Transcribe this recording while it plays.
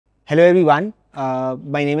Hello everyone,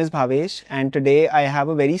 my name is Bhavesh and today I have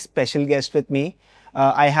a very special guest with me.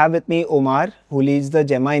 I have with me Omar, who leads the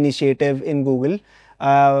Gemma initiative in Google.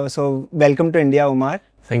 So welcome to India, Omar.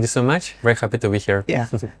 Thank you so much. Very happy to be here. Yeah.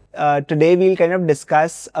 Today we'll kind of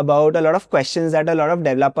discuss about a lot of questions that a lot of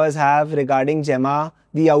developers have regarding Gemma,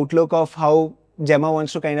 the outlook of how Gemma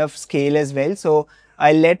wants to kind of scale as well. So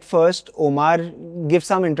I'll let first Omar give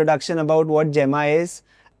some introduction about what Gemma is.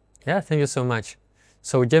 Yeah, thank you so much.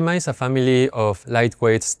 So Gemma is a family of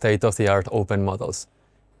lightweight, state-of-the-art open models.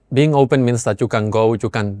 Being open means that you can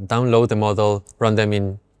download the model, run them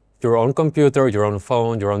in your own computer, your own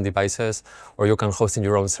phone, your own devices, or you can host in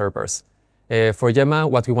your own servers. For Gemma,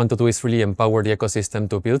 what we want to do is really empower the ecosystem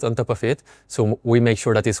to build on top of it. So we make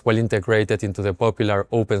sure that it's well integrated into the popular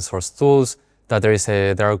open source tools, that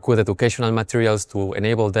there are good educational materials to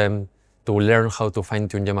enable them to learn how to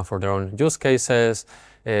fine-tune Gemma for their own use cases,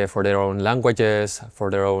 for their own languages,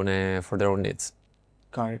 for their own needs.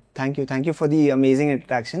 Got it. Thank you. Thank you for the amazing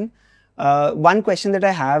introduction. One question that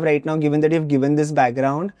I have right now, given that you've given this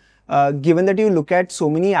background, given that you look at so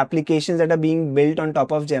many applications that are being built on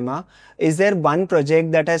top of Gemma, is there one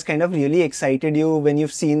project that has kind of really excited you when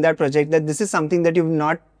you've seen that project, that this is something that you've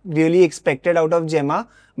not really expected out of Gemma,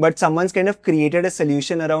 but someone's kind of created a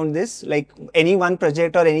solution around this? Like any one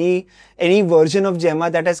project or any version of Gemma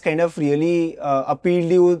that has kind of really appealed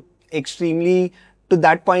you extremely to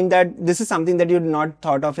that point that this is something that you'd not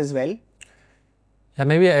thought of as well? Yeah,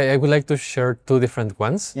 maybe I would like to share two different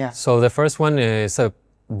ones. Yeah. So the first one is a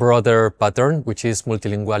broader pattern, which is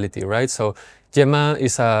multilinguality, right? So Gemma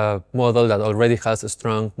is a model that already has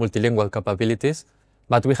strong multilingual capabilities,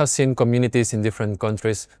 but we have seen communities in different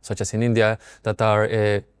countries, such as in India, that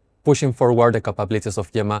are pushing forward the capabilities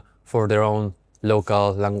of Gemma for their own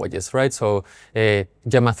local languages, right? So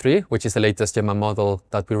Gemma 3, which is the latest Gemma model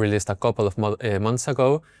that we released a couple of months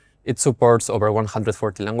ago, it supports over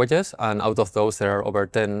 140 languages, and out of those, there are over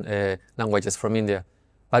 10 languages from India.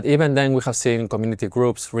 But even then, we have seen community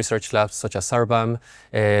groups, research labs such as Sarbam,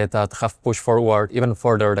 that have pushed forward even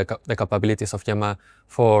further the capabilities of Gemma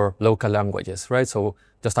for local languages, right? So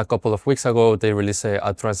just a couple of weeks ago, they released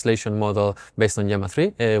a translation model based on Gemma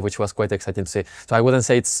 3, which was quite exciting to see. So I wouldn't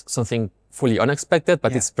say it's something fully unexpected,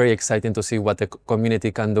 but it's very exciting to see what the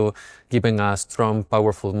community can do, given a strong,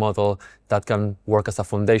 powerful model that can work as a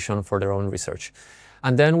foundation for their own research.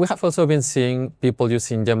 And then we have also been seeing people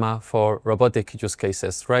using Gemma for robotic use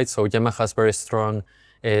cases, right? So Gemma has very strong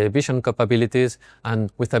vision capabilities,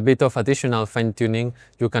 and with a bit of additional fine-tuning,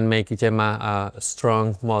 you can make Gemma a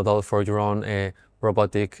strong model for your own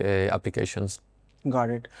robotic applications. Got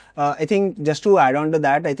it. I think just to add on to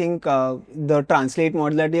that, I think the translate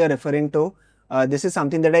model that you're referring to, this is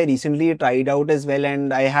something that I recently tried out as well,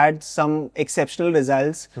 and I had some exceptional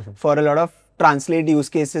results for a lot of translate use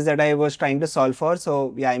cases that I was trying to solve for.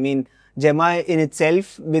 So yeah, I mean, Gemma in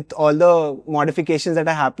itself, with all the modifications that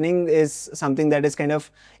are happening, is something that is kind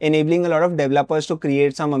of enabling a lot of developers to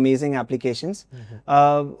create some amazing applications.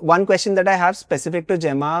 One question that I have specific to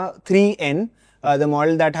Gemma 3N, the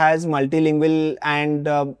model that has multilingual and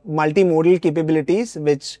multimodal capabilities,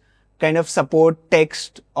 which kind of support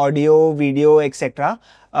text, audio, video, etc.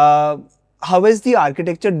 How is the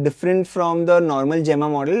architecture different from the normal Gemma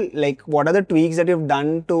model? Like, what are the tweaks that you've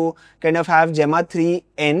done to kind of have Gemma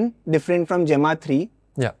 3N different from Gemma 3?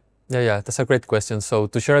 Yeah, that's a great question. So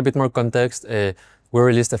to share a bit more context, we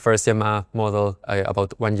released the first Gemma model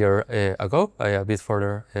about 1 year ago, a bit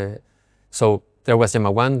further. So there was Gemma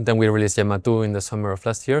 1, then we released Gemma 2 in the summer of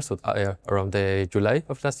last year, so around July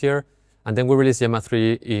of last year. And then we released Gemma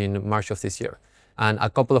 3 in March of this year. And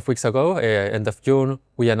a couple of weeks ago, end of June,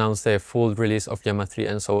 we announced the full release of Gemma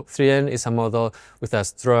 3N. So 3N is a model with a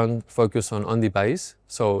strong focus on on-device,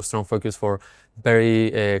 so strong focus for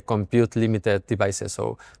very compute-limited devices.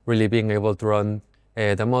 So really being able to run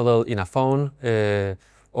the model in a phone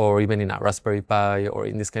or even in a Raspberry Pi or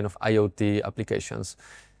in this kind of IoT applications.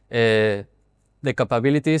 The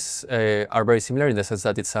capabilities are very similar in the sense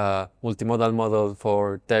that it's a multimodal model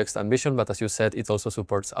for text and vision, but as you said, it also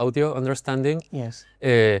supports audio understanding. Yes.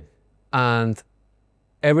 And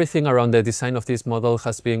everything around the design of this model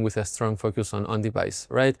has been with a strong focus on on-device,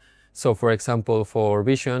 right? So for example, for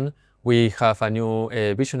vision, we have a new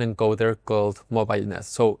vision encoder called MobileNet.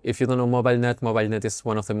 So if you don't know MobileNet is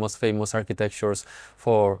one of the most famous architectures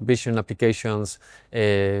for vision applications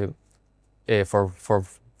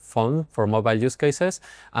for mobile use cases,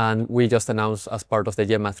 and we just announced as part of the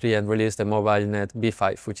Gemma 3 and released the MobileNet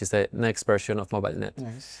V5, which is the next version of MobileNet.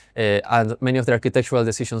 Nice. And many of the architectural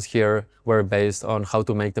decisions here were based on how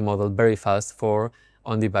to make the model very fast for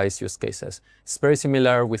on-device use cases. It's very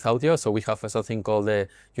similar with audio. So we have something called the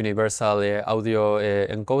universal audio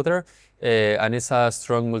encoder, and it's a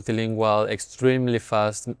strong multilingual, extremely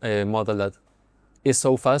fast model that is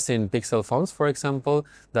so fast in Pixel phones, for example,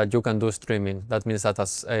 that you can do streaming. That means that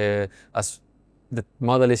as the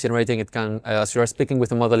model is generating, it can, as you are speaking with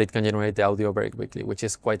the model, it can generate the audio very quickly, which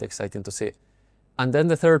is quite exciting to see. And then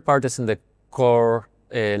the third part is in the core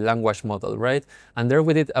language model, right? And there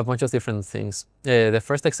we did a bunch of different things. The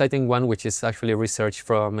first exciting one, which is actually research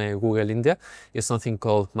from Google India, is something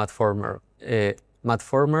called Matformer.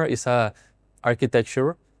 Matformer is a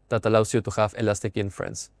architecture that allows you to have elastic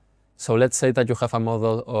inference. So let's say that you have a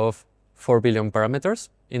model of 4 billion parameters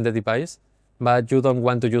in the device, but you don't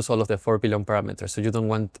want to use all of the 4 billion parameters. So you don't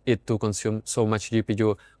want it to consume so much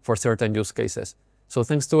GPU for certain use cases. So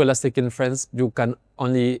thanks to elastic inference, you can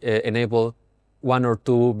only enable 1 or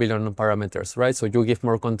 2 billion parameters, right? So you give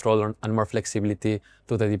more control and more flexibility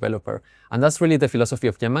to the developer. And that's really the philosophy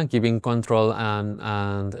of Gemma, giving control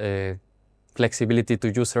and flexibility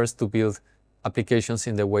to users to build applications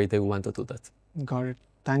in the way they want to do that. Got it.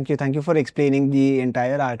 Thank you. Thank you for explaining the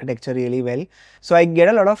entire architecture really well. So I get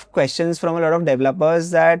a lot of questions from a lot of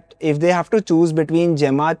developers that if they have to choose between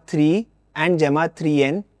Gemma 3 and Gemma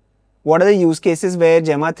 3N, what are the use cases where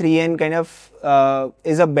Gemma 3N kind of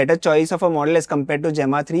is a better choice of a model as compared to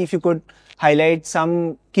Gemma 3? If you could highlight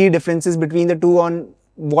some key differences between the two on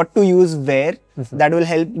what to use where, that will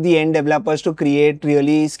help the end developers to create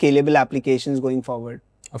really scalable applications going forward.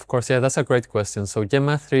 Of course, yeah, that's a great question. So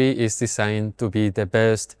Gemma 3 is designed to be the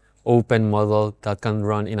best open model that can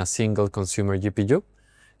run in a single consumer GPU.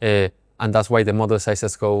 And that's why the model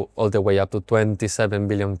sizes go all the way up to 27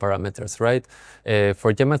 billion parameters, right?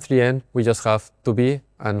 For Gemma 3N, we just have 2B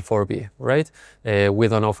and 4B, right? We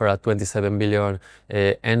don't offer a 27 billion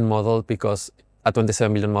N model because a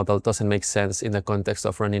 27 billion model doesn't make sense in the context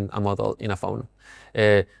of running a model in a phone.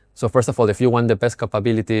 So first of all, if you want the best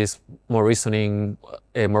capabilities, more reasoning,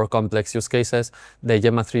 more complex use cases, the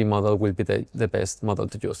Gemma 3 model will be the best model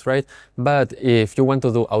to use, right? But if you want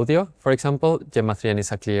to do audio, for example, Gemma 3N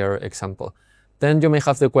is a clear example. Then you may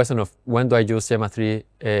have the question of when do I use Gemma 3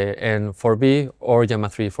 and 4B or Gemma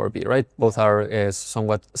 3 4B, right? Both are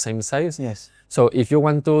somewhat same size. Yes. So if you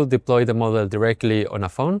want to deploy the model directly on a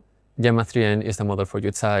phone, Gemma 3N is the model for you.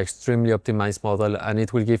 It's an extremely optimized model, and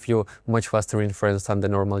it will give you much faster inference than the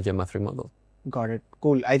normal Gemma 3 model. Got it.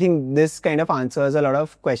 Cool. I think this kind of answers a lot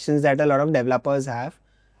of questions that a lot of developers have.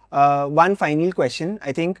 One final question.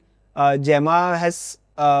 I think Gemma has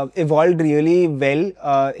evolved really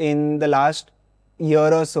well in the last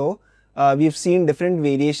year or so. We've seen different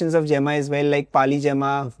variations of Gemma as well, like Pali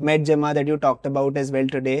Gemma, Med Gemma that you talked about as well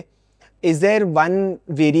today. Is there one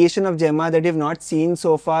variation of Gemma that you've not seen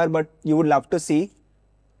so far, but you would love to see?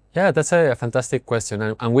 Yeah, that's a fantastic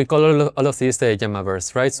question. And we call all of this the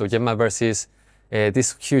Gemmaverse, right? So Gemmaverse is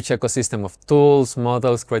this huge ecosystem of tools,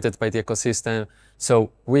 models created by the ecosystem.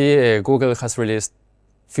 So Google has released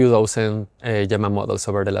few dozen Gemma models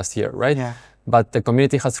over the last year, right? Yeah. But the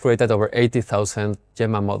community has created over 80,000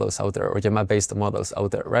 Gemma models out there, or Gemma-based models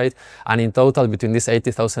out there, right? And in total, between these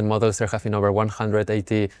 80,000 models, they're having over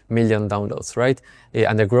 180 million downloads, right?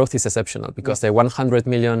 And the growth is exceptional because the 100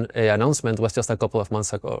 million announcement was just a couple of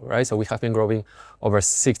months ago, right? So we have been growing over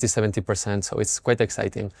 60–70%, so it's quite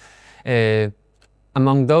exciting.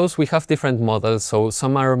 Among those, we have different models. So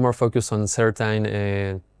some are more focused on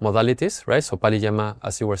certain modalities, right? So Pali Gemma,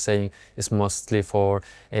 as you were saying, is mostly for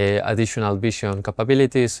additional vision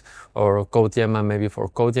capabilities, or Code Gemma maybe for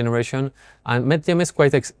code generation. And Med Gemma is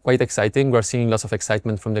quite exciting. We're seeing lots of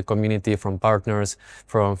excitement from the community, from partners,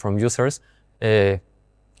 from users. And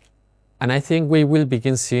I think we will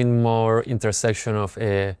begin seeing more intersection of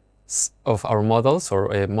our models,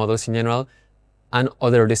 or models in general, and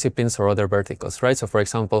other disciplines or other verticals, right? So for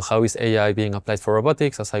example, how is AI being applied for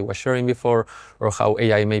robotics, as I was sharing before, or how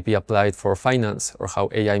AI may be applied for finance, or how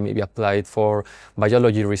AI may be applied for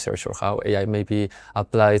biology research, or how AI may be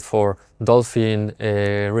applied for dolphin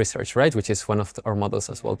research, right? Which is one of our models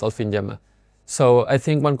as well, Dolphin Gemma. So I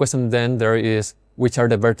think one question then there is, which are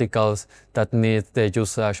the verticals that need the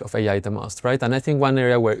usage of AI the most, right? And I think one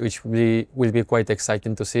area which will be quite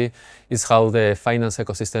exciting to see is how the finance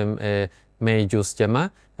ecosystem may use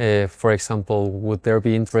Gemma. For example, would there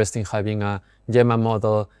be interest in having a Gemma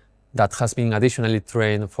model that has been additionally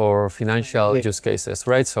trained for financial use cases,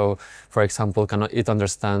 right? So, for example, can it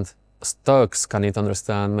understand stocks? Can it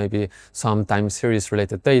understand maybe some time series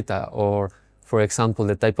related data? Or, for example,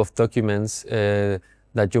 the type of documents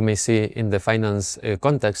that you may see in the finance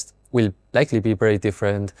context will likely be very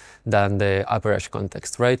different than the average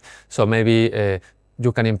context, right? So maybe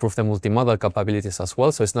you can improve the multimodal capabilities as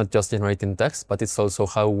well. So it's not just generating text, but it's also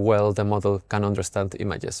how well the model can understand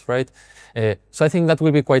images, right? So I think that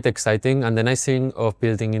will be quite exciting. And the nice thing of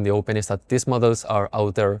building in the open is that these models are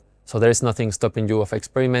out there. So there is nothing stopping you of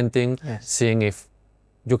experimenting, seeing if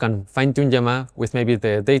you can fine-tune Gemma with maybe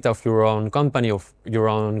the data of your own company, of your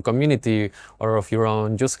own community, or of your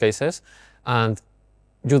own use cases. And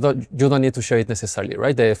you don't need to share it necessarily,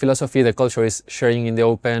 right? The philosophy, the culture is sharing in the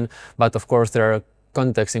open, but of course there are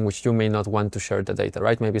contexts in which you may not want to share the data,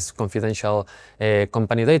 right? Maybe it's confidential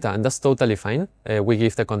company data, and that's totally fine. We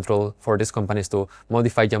give the control for these companies to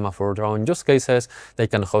modify Gemma for their own use cases. They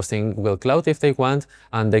can host in Google Cloud if they want,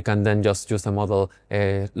 and they can then just use the model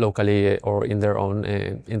locally or in their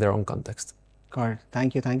own context. Got it.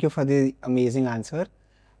 Thank you for the amazing answer.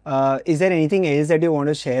 Is there anything else that you want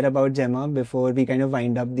to share about Gemma before we kind of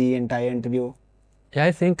wind up the entire interview? Yeah,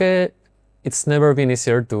 I think it's never been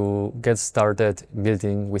easier to get started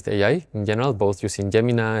building with AI in general, both using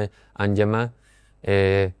Gemini and Gemma.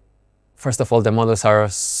 First of all, the models are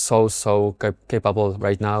so capable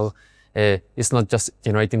right now. It's not just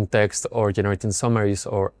generating text or generating summaries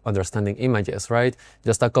or understanding images, right?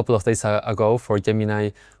 Just a couple of days ago for Gemini,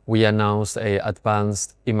 we announced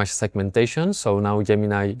advanced image segmentation. So now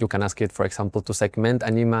Gemini, you can ask it, for example, to segment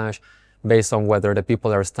an image based on whether the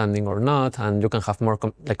people are standing or not, and you can have more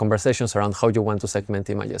conversations around how you want to segment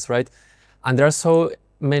images, right? And there are so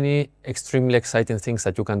many extremely exciting things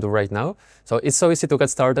that you can do right now. So it's so easy to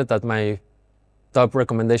get started that my top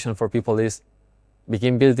recommendation for people is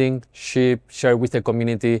begin building, ship, share with the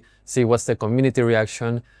community, see what's the community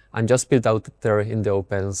reaction, and just build out there in the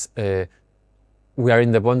opens. We are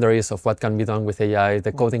in the boundaries of what can be done with AI.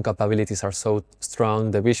 The coding capabilities are so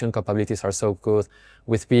strong. The vision capabilities are so good.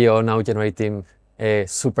 With VO now generating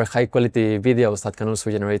super high quality videos that can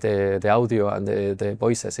also generate the audio and the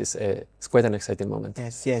voices, it's quite an exciting moment.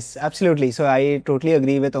 Yes, absolutely. So I totally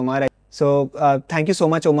agree with Omar. So thank you so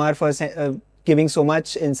much, Omar, for giving so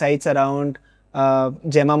much insights around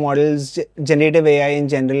Gemma models, generative AI in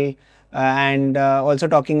general, and also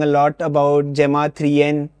talking a lot about Gemma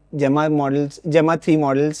 3N, Gemma models, Gemma 3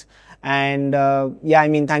 models. And yeah, I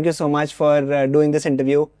mean, thank you so much for doing this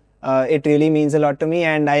interview. It really means a lot to me,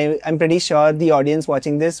 and I'm pretty sure the audience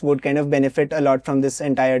watching this would kind of benefit a lot from this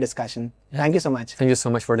entire discussion. Thank you so much. Thank you so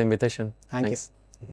much for the invitation. Thanks.